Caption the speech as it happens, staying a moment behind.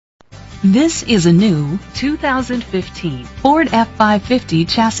This is a new 2015 Ford F-550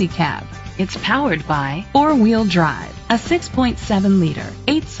 chassis cab. It's powered by four-wheel drive, a 6.7-liter,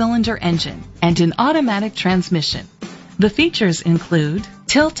 8-cylinder engine, and an automatic transmission. The features include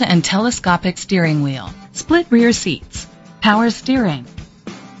tilt and telescopic steering wheel, split rear seats, power steering.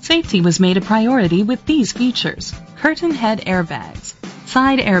 Safety was made a priority with these features: curtain head airbags,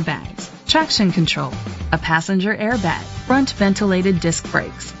 side airbags, traction control, a passenger airbag, front ventilated disc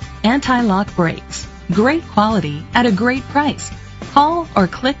brakes, anti-lock brakes. Great quality at a great price. Call or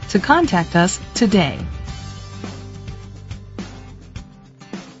click to contact us today.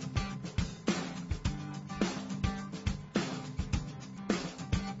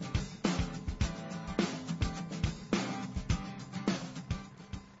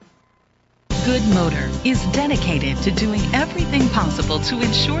 Goode Motor is dedicated to doing everything possible to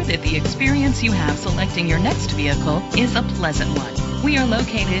ensure that the experience you have selecting your next vehicle is a pleasant one. We are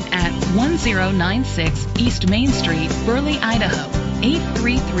located at 1096 East Main Street, Burley, Idaho,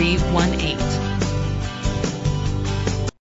 83318.